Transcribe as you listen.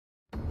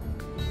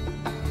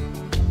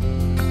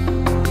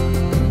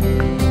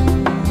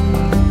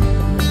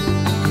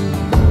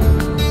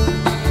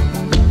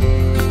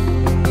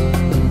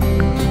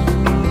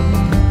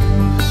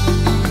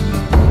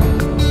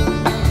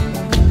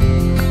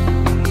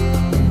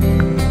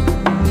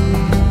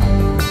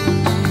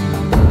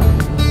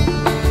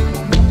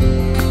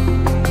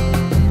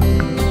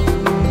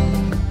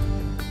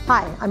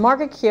I'm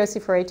Margaret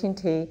Chiosi for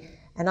AT&T,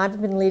 and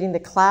I've been leading the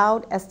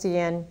Cloud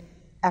SDN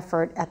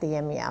effort at the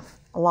MEF,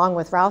 along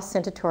with Ralph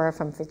Santatora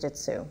from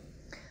Fujitsu.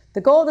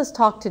 The goal of this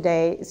talk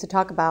today is to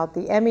talk about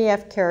the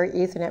MEF carrier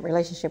Ethernet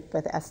relationship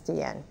with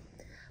SDN.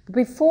 But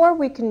before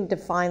we can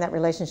define that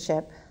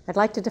relationship, I'd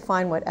like to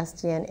define what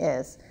SDN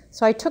is.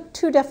 So I took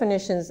two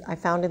definitions I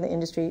found in the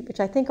industry, which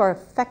I think are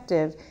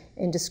effective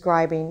in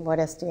describing what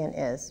SDN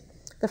is.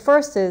 The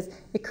first is,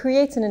 it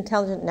creates an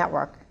intelligent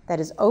network that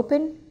is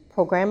open,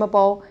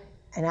 programmable,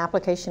 and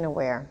application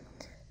aware.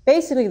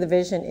 Basically, the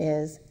vision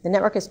is the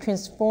network is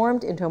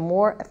transformed into a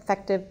more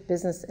effective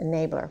business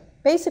enabler,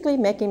 basically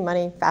making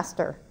money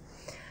faster.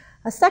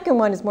 A second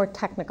one is more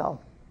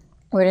technical,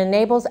 where it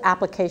enables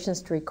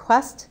applications to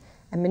request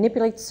and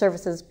manipulate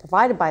services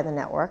provided by the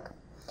network,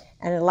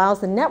 and it allows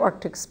the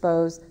network to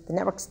expose the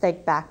network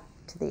state back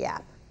to the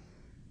app.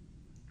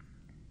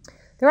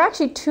 There are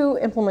actually two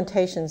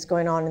implementations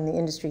going on in the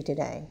industry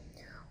today.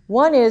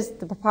 One is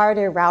the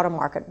proprietary router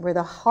market, where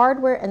the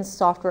hardware and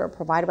software are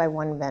provided by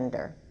one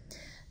vendor.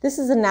 This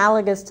is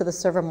analogous to the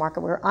server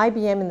market, where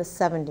IBM in the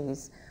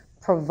 70s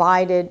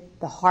provided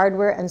the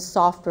hardware and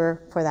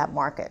software for that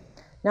market.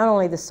 Not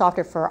only the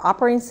software for our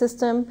operating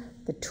system,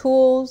 the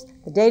tools,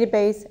 the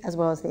database, as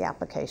well as the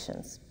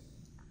applications.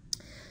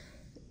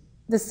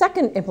 The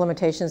second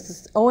implementation is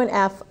this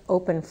ONF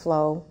open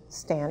flow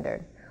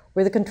standard,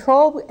 where the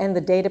control and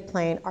the data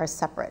plane are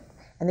separate,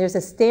 and there's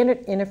a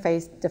standard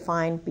interface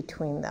defined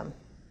between them.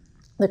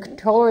 The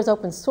controller is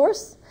open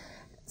source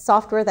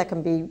software that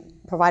can be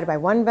provided by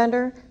one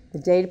vendor. The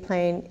data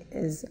plane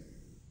is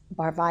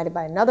provided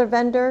by another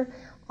vendor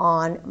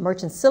on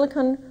merchant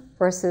silicon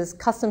versus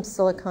custom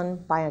silicon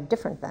by a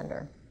different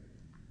vendor.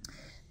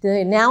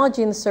 The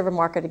analogy in the server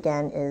market,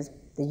 again, is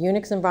the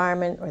Unix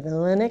environment or the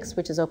Linux,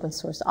 which is open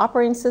source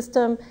operating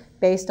system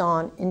based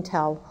on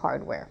Intel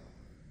hardware.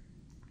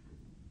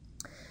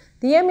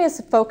 The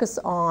MEF focus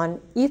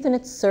on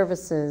Ethernet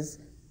services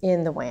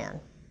in the WAN,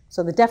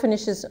 so the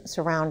definitions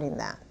surrounding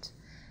that.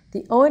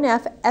 The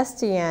ONF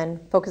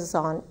SDN focuses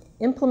on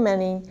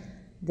implementing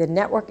the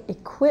network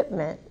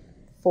equipment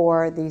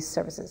for these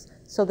services,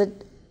 so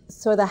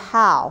the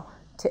how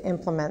to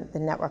implement the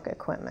network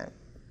equipment.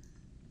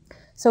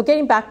 So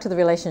getting back to the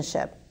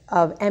relationship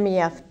of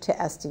MEF to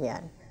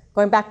SDN,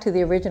 going back to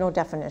the original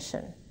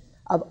definition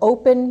of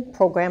open,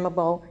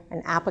 programmable,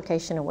 and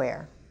application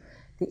aware.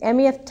 The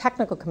MEF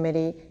Technical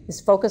Committee is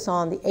focused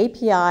on the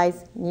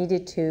APIs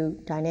needed to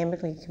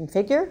dynamically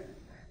configure,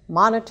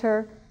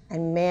 monitor,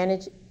 and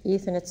manage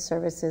Ethernet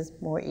services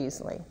more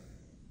easily.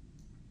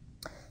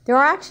 There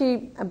are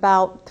actually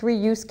about 3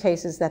 use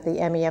cases that the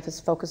MEF is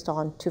focused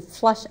on to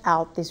flush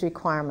out these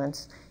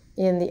requirements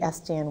in the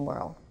SDN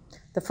world.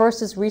 The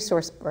first is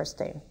resource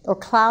bursting, or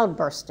cloud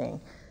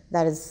bursting,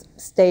 that is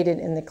stated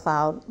in the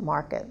cloud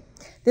market.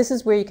 This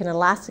is where you can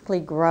elastically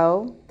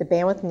grow the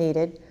bandwidth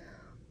needed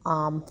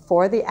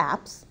for the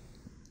apps,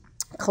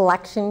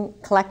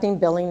 collecting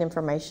billing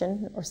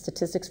information or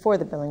statistics for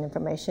the billing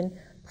information,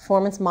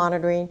 performance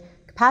monitoring,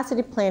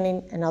 capacity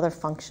planning, and other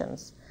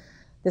functions.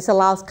 This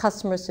allows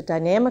customers to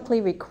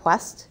dynamically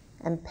request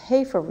and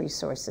pay for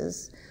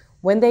resources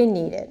when they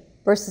need it,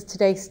 versus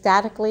today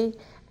statically,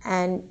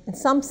 and in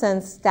some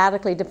sense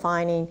statically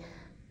defining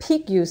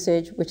peak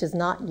usage, which is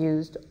not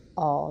used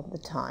all the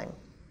time.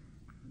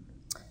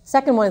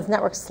 Second one is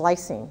network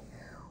slicing,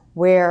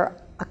 where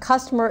a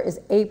customer is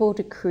able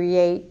to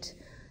create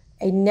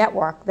a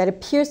network that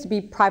appears to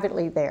be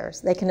privately theirs.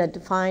 They can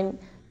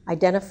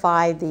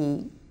identify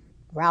the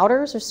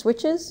routers or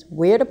switches,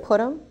 where to put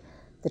them,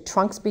 the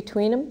trunks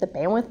between them, the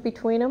bandwidth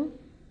between them,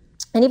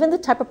 and even the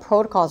type of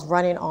protocols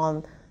running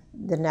on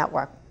the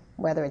network,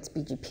 whether it's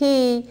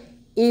BGP,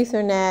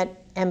 Ethernet,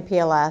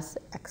 MPLS,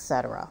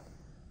 etc.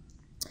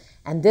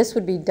 And this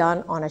would be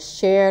done on a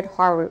shared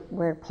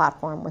hardware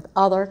platform with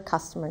other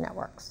customer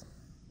networks.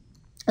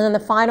 And then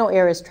the final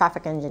area is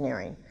traffic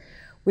engineering,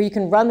 where you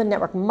can run the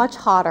network much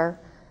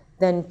hotter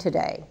than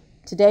today.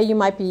 Today you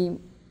might be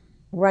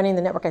running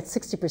the network at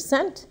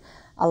 60%,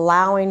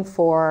 allowing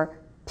for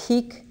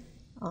peak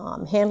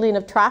handling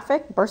of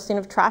traffic, bursting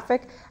of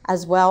traffic,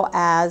 as well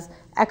as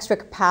extra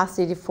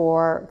capacity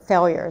for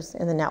failures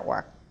in the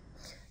network.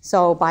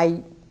 So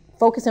by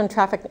focusing on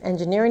traffic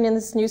engineering in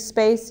this new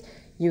space,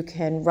 you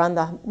can run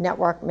the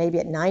network maybe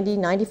at 90,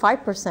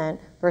 95%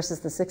 versus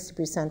the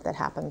 60% that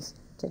happens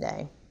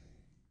today.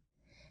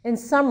 In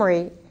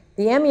summary,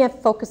 the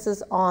MEF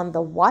focuses on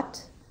the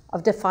what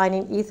of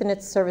defining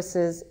Ethernet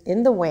services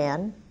in the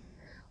WAN,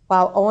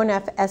 while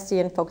ONF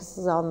SDN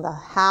focuses on the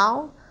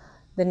how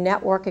the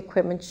network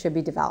equipment should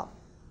be developed.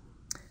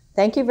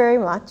 Thank you very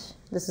much.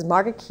 This is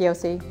Margaret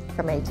Chiosi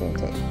from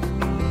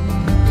AT&T.